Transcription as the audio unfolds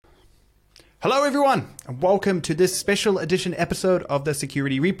Hello everyone, and welcome to this special edition episode of the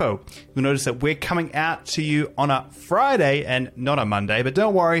Security Repo. You'll notice that we're coming out to you on a Friday and not a Monday, but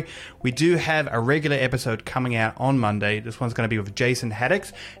don't worry, we do have a regular episode coming out on Monday. This one's going to be with Jason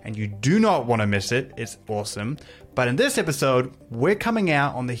Haddix, and you do not want to miss it. It's awesome. But in this episode, we're coming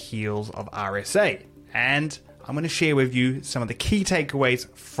out on the heels of RSA, and I'm going to share with you some of the key takeaways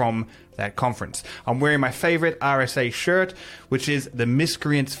from that conference. I'm wearing my favorite RSA shirt, which is the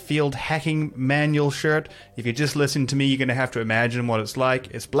Miscreants Field Hacking Manual shirt. If you just listen to me, you're going to have to imagine what it's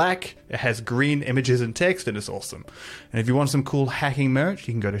like. It's black, it has green images and text, and it's awesome. And if you want some cool hacking merch,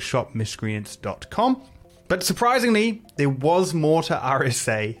 you can go to shopmiscreants.com. But surprisingly, there was more to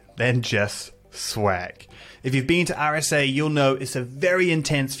RSA than just swag. If you've been to RSA, you'll know it's a very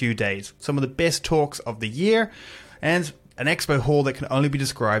intense few days. Some of the best talks of the year, and an expo hall that can only be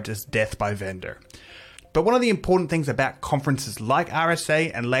described as death by vendor. But one of the important things about conferences like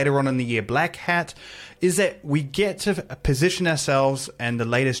RSA and later on in the year Black Hat is that we get to position ourselves and the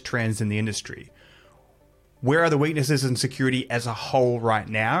latest trends in the industry. Where are the weaknesses in security as a whole right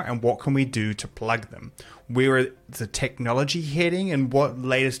now, and what can we do to plug them? Where is the technology heading, and what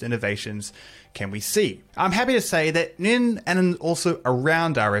latest innovations can we see? I'm happy to say that in and also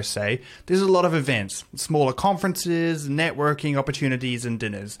around RSA, there's a lot of events, smaller conferences, networking opportunities, and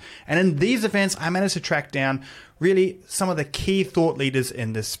dinners. And in these events, I managed to track down really some of the key thought leaders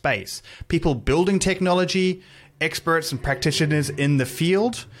in this space. People building technology, experts and practitioners in the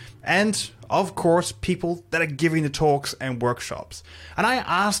field, and of course, people that are giving the talks and workshops. And I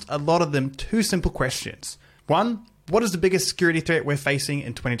asked a lot of them two simple questions. One, what is the biggest security threat we're facing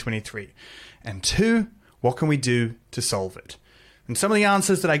in 2023? And two, what can we do to solve it? And some of the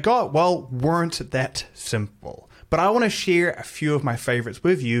answers that I got, well, weren't that simple. But I want to share a few of my favorites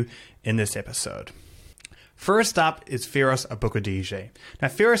with you in this episode. First up is Firas Abukodije. Now,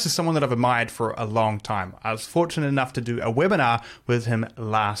 Firas is someone that I've admired for a long time. I was fortunate enough to do a webinar with him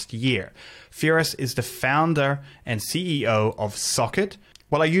last year. Firas is the founder and CEO of Socket.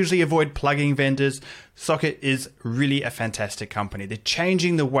 While I usually avoid plugging vendors, Socket is really a fantastic company. They're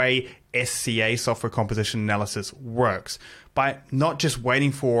changing the way SCA, software composition analysis, works by not just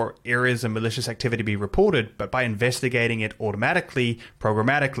waiting for errors and malicious activity to be reported, but by investigating it automatically,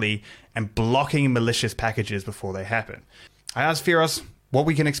 programmatically, and blocking malicious packages before they happen. I asked Firas what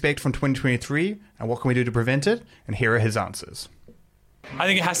we can expect from 2023 and what can we do to prevent it, and here are his answers. I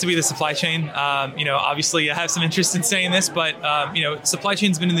think it has to be the supply chain. Obviously I have some interest in saying this, but supply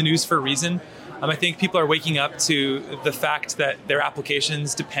chain's been in the news for a reason. I think people are waking up to the fact that their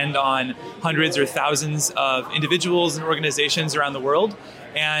applications depend on hundreds or thousands of individuals and organizations around the world.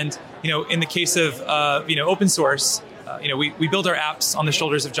 And, in the case of, open source, we build our apps on the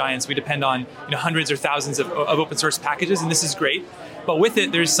shoulders of giants. We depend on hundreds or thousands of open source packages, and this is great. But with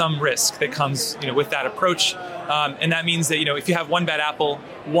it, there's some risk that comes with that approach. And that means that if you have one bad apple,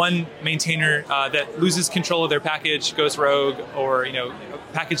 one maintainer that loses control of their package, goes rogue, or a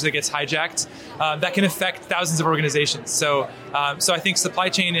package that gets hijacked, that can affect thousands of organizations. So I think supply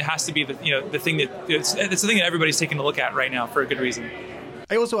chain, it has to be the thing that it's the thing that everybody's taking a look at right now for a good reason.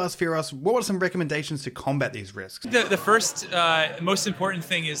 I also asked Firas, what were some recommendations to combat these risks? The first, most important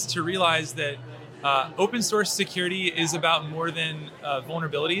thing is to realize that open source security is about more than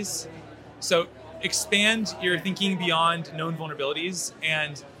vulnerabilities. So expand your thinking beyond known vulnerabilities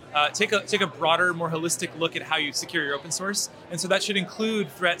and take a broader, more holistic look at how you secure your open source. And so that should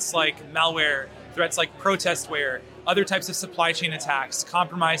include threats like malware, threats like protestware, other types of supply chain attacks,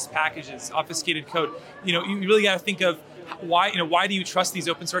 compromised packages, obfuscated code. You really got to think of why do you trust these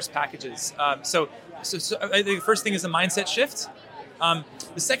open source packages? So I think the first thing is a mindset shift.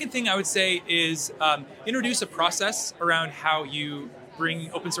 The second thing I would say is introduce a process around how you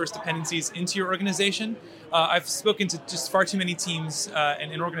bring open source dependencies into your organization. I've spoken to just far too many teams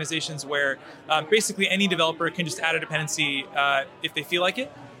and in organizations where basically any developer can just add a dependency if they feel like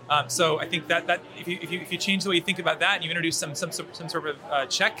it. So I think that if you change the way you think about that, and you introduce some sort of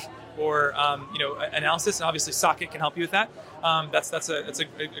check or analysis, and obviously Socket can help you with that. That's a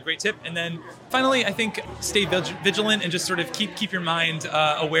great tip. And then finally, I think stay vigilant and just sort of keep your mind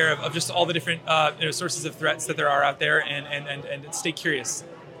aware of just all the different sources of threats that there are out there, and stay curious.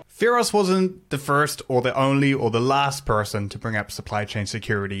 Firas wasn't the first or the only or the last person to bring up supply chain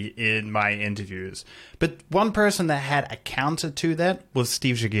security in my interviews. But one person that had a counter to that was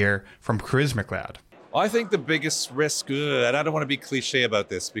Steve Jagir from Charisma Cloud. I think the biggest risk, and I don't want to be cliche about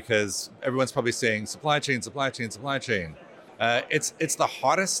this because everyone's probably saying supply chain, supply chain, supply chain. It's the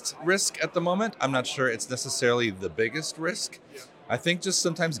hottest risk at the moment. I'm not sure it's necessarily the biggest risk. I think just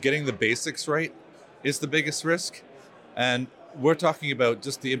sometimes getting the basics right is the biggest risk. And we're talking about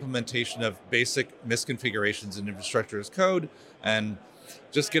just the implementation of basic misconfigurations in infrastructure as code, and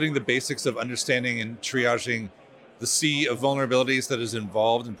just getting the basics of understanding and triaging the sea of vulnerabilities that is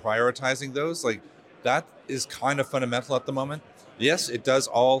involved in prioritizing those. Like, that is kind of fundamental at the moment. Yes, it does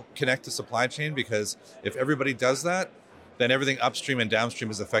all connect to supply chain, because if everybody does that, then everything upstream and downstream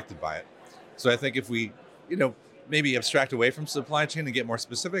is affected by it. So I think if we, maybe abstract away from supply chain and get more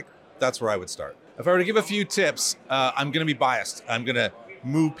specific, that's where I would start. If I were to give a few tips, I'm going to be biased. I'm going to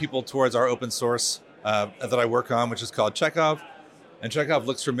move people towards our open source that I work on, which is called Chekhov. And Chekhov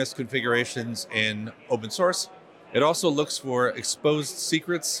looks for misconfigurations in open source. It also looks for exposed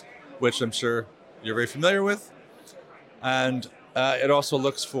secrets, which I'm sure you're very familiar with. And it also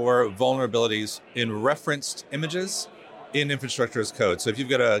looks for vulnerabilities in referenced images in infrastructure as code. So if you've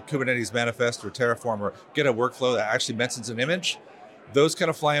got a Kubernetes manifest or Terraform or get a workflow that actually mentions an image, those kind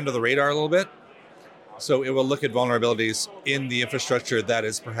of fly under the radar a little bit. So it will look at vulnerabilities in the infrastructure that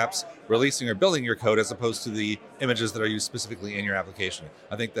is perhaps releasing or building your code, as opposed to the images that are used specifically in your application.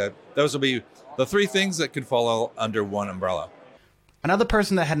 I think that those will be the three things that could fall under one umbrella. Another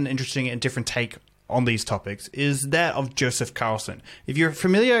person that had an interesting and different take on these topics is that of Joseph Carlson. If you're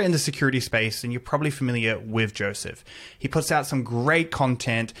familiar in the security space, then you're probably familiar with Joseph. He puts out some great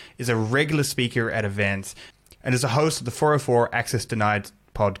content, is a regular speaker at events, and is a host of the 404 Access Denied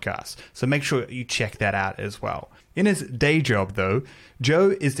podcast. So make sure you check that out as well. In his day job, though,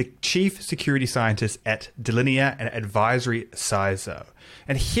 Joe is the chief security scientist at Delinea and advisory CISO.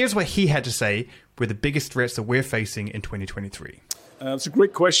 And here's what he had to say were the biggest threats that we're facing in 2023. It's a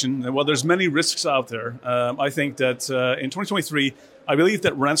great question. Well, there's many risks out there. I think that in 2023, I believe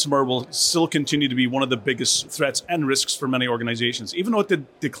that ransomware will still continue to be one of the biggest threats and risks for many organizations. Even though it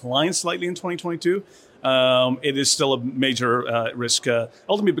did decline slightly in 2022, it is still a major risk.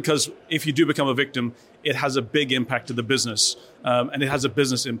 Ultimately, because if you do become a victim, it has a big impact to the business, and it has a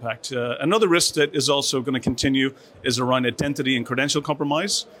business impact. Another risk that is also going to continue is around identity and credential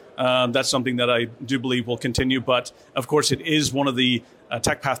compromise. That's something that I do believe will continue, but of course it is one of the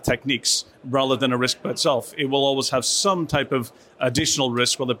attack path techniques rather than a risk by itself. It will always have some type of additional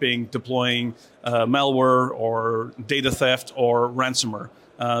risk, whether it being deploying malware or data theft or ransomware.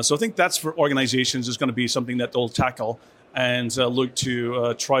 So I think that's for organizations is going to be something that they'll tackle and look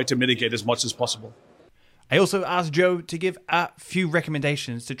to try to mitigate as much as possible. I also asked Joe to give a few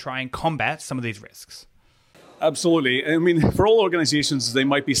recommendations to try and combat some of these risks. Absolutely. I mean, for all organizations, they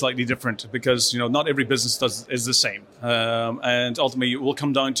might be slightly different because, not every business is the same. And ultimately, it will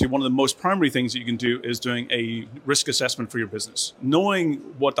come down to one of the most primary things that you can do is doing a risk assessment for your business. Knowing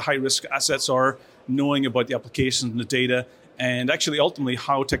what the high-risk assets are, knowing about the applications and the data, and actually ultimately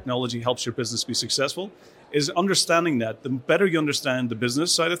how technology helps your business be successful is understanding that. The better you understand the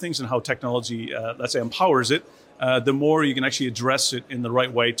business side of things and how technology, let's say, empowers it, the more you can actually address it in the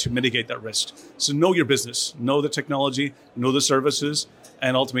right way to mitigate that risk. So know your business, know the technology, know the services,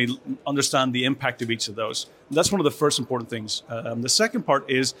 and ultimately understand the impact of each of those. And that's one of the first important things. The second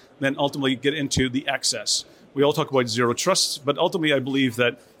part is then ultimately get into the access. We all talk about zero trust, but ultimately I believe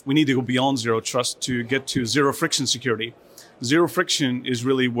that we need to go beyond zero trust to get to zero friction security. Zero friction is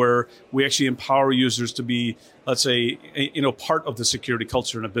really where we actually empower users to be, let's say, part of the security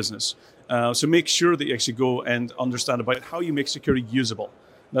culture in a business. So make sure that you actually go and understand about how you make security usable.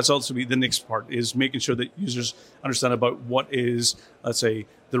 That's also the next part, is making sure that users understand about what is, let's say,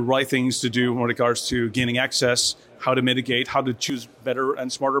 the right things to do in regards to gaining access, how to mitigate, how to choose better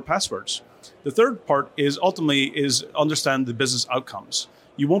and smarter passwords. The third part is ultimately understand the business outcomes.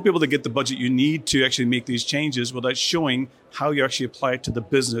 You won't be able to get the budget you need to actually make these changes without showing how you actually apply it to the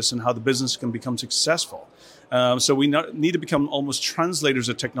business and how the business can become successful. So we need to become almost translators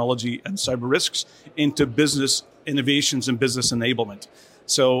of technology and cyber risks into business innovations and business enablement.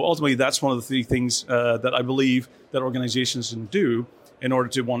 So ultimately, that's one of the three things that I believe that organizations can do in order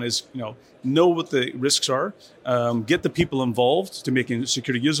to, one is, know what the risks are, get the people involved to making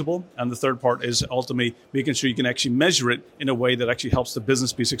security usable. And the third part is ultimately making sure you can actually measure it in a way that actually helps the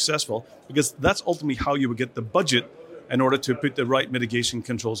business be successful, because that's ultimately how you would get the budget in order to put the right mitigation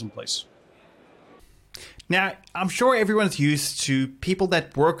controls in place. Now, I'm sure everyone's used to people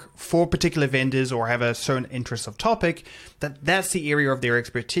that work for particular vendors or have a certain interest of topic, that's the area of their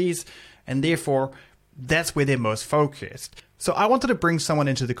expertise, and therefore that's where they're most focused. So I wanted to bring someone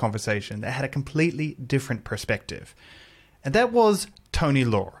into the conversation that had a completely different perspective, and that was Tony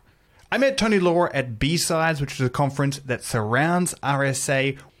Lohr. I met Tony Lohr at B-Sides, which is a conference that surrounds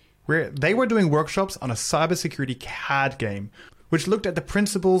RSA, where they were doing workshops on a cybersecurity card game, which looked at the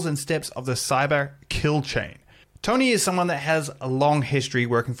principles and steps of the cyber kill chain. Tony is someone that has a long history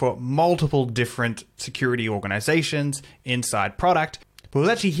working for multiple different security organizations inside product, but was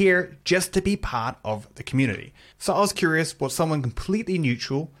actually here just to be part of the community. So I was curious what someone completely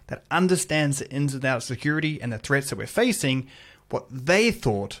neutral that understands the ins and outs of security and the threats that we're facing, what they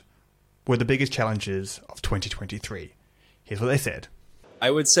thought were the biggest challenges of 2023. Here's what they said. I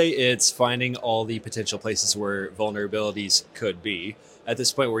would say it's finding all the potential places where vulnerabilities could be. At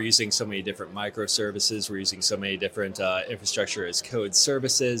this point, we're using so many different microservices. We're using so many different infrastructure as code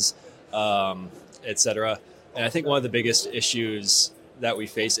services, etc. And I think one of the biggest issues that we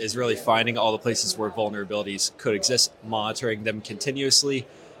face is really finding all the places where vulnerabilities could exist, monitoring them continuously,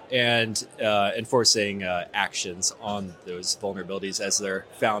 and enforcing actions on those vulnerabilities as they're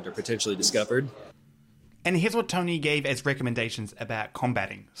found or potentially discovered. And here's what Tony gave as recommendations about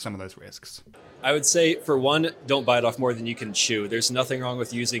combating some of those risks. I would say, for one, don't bite off more than you can chew. There's nothing wrong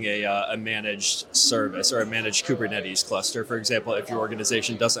with using a managed service or a managed Kubernetes cluster. For example, if your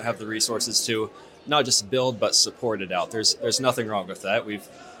organization doesn't have the resources to not just build, but support it out. There's nothing wrong with that. We've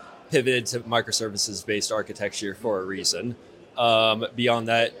pivoted to microservices-based architecture for a reason. Beyond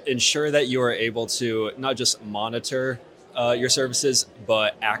that, ensure that you are able to not just monitor your services,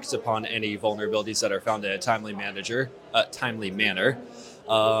 but act upon any vulnerabilities that are found in a timely manner.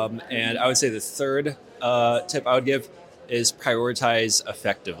 And I would say the third tip I would give is prioritize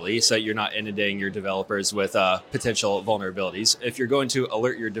effectively so that you're not inundating your developers with potential vulnerabilities. If you're going to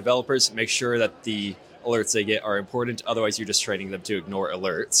alert your developers, make sure that the alerts they get are important. Otherwise, you're just training them to ignore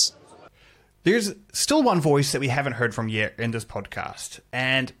alerts. There's still one voice that we haven't heard from yet in this podcast,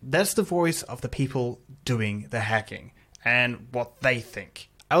 and that's the voice of the people doing the hacking and what they think.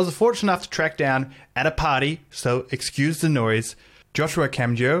 I was fortunate enough to track down at a party, so excuse the noise, Joshua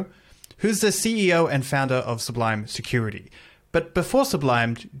Kamjo, who's the CEO and founder of Sublime Security. But before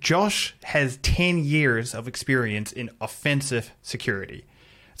Sublime, Josh has 10 years of experience in offensive security.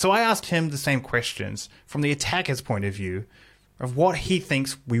 So I asked him the same questions from the attacker's point of view of what he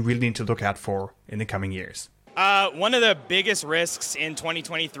thinks we really need to look out for in the coming years. One of the biggest risks in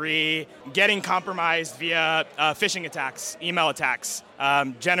 2023, getting compromised via phishing attacks, email attacks.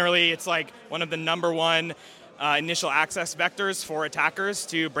 Generally, it's like one of the number one initial access vectors for attackers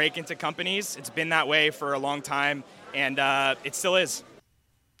to break into companies. It's been that way for a long time, and it still is.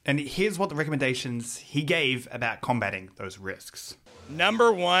 And here's what the recommendations he gave about combating those risks.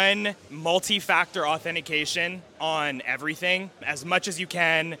 Number one, multi-factor authentication on everything. As much as you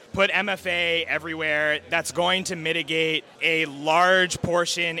can, put MFA everywhere. That's going to mitigate a large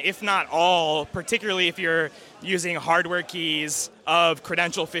portion, if not all, particularly if you're using hardware keys, of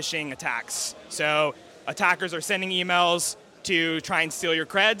credential phishing attacks. So attackers are sending emails to try and steal your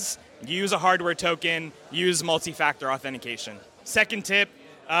creds. Use a hardware token, use multi-factor authentication. Second tip,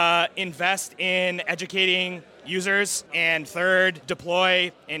 invest in educating users. And third,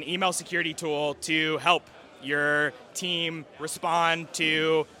 deploy an email security tool to help your team respond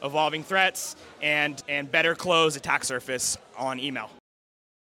to evolving threats and better close attack surface on email.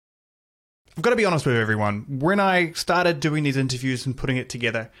 I've got to be honest with everyone. When I started doing these interviews and putting it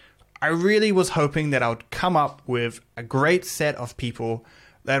together, I really was hoping that I would come up with a great set of people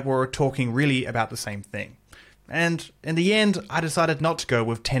that were talking really about the same thing. And in the end, I decided not to go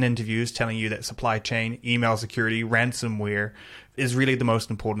with 10 interviews telling you that supply chain, email security, ransomware is really the most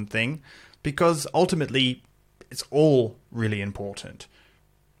important thing, because ultimately, it's all really important.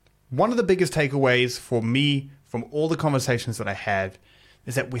 One of the biggest takeaways for me from all the conversations that I had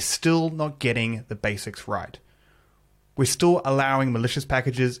is that we're still not getting the basics right. We're still allowing malicious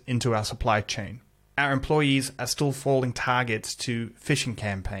packages into our supply chain. Our employees are still falling targets to phishing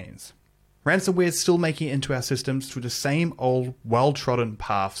campaigns. Ransomware is still making it into our systems through the same old, well-trodden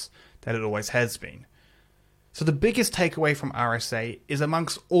paths that it always has been. So the biggest takeaway from RSA is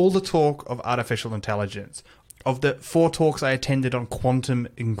amongst all the talk of artificial intelligence, of the 4 talks I attended on quantum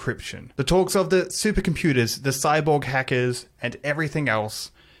encryption, the talks of the supercomputers, the cyborg hackers, and everything else,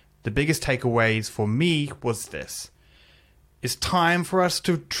 the biggest takeaways for me was this. It's time for us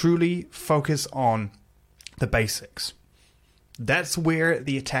to truly focus on the basics. That's where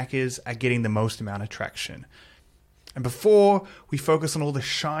the attackers are getting the most amount of traction. And before we focus on all the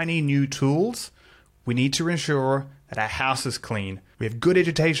shiny new tools, we need to ensure that our house is clean. We have good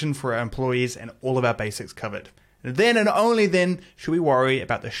education for our employees and all of our basics covered. And then and only then should we worry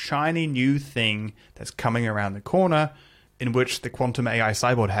about the shiny new thing that's coming around the corner, in which the quantum AI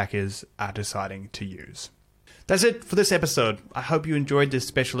cyborg hackers are deciding to use. That's it for this episode. I hope you enjoyed this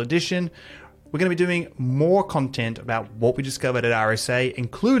special edition. We're going to be doing more content about what we discovered at RSA,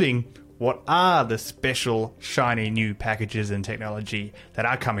 including what are the special, shiny new packages and technology that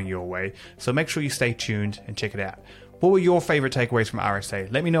are coming your way. So make sure you stay tuned and check it out. What were your favorite takeaways from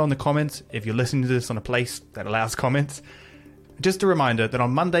RSA? Let me know in the comments if you're listening to this on a place that allows comments. Just a reminder that on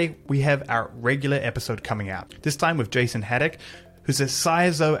Monday, we have our regular episode coming out. This time with Jason Haddock, who's a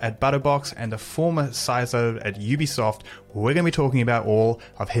CISO at Butterbox and a former CISO at Ubisoft. We're going to be talking about all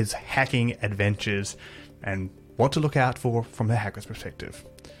of his hacking adventures and what to look out for from the hacker's perspective.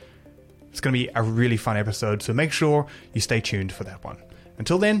 It's going to be a really fun episode, so make sure you stay tuned for that one.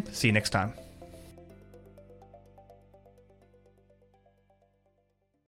 Until then, see you next time.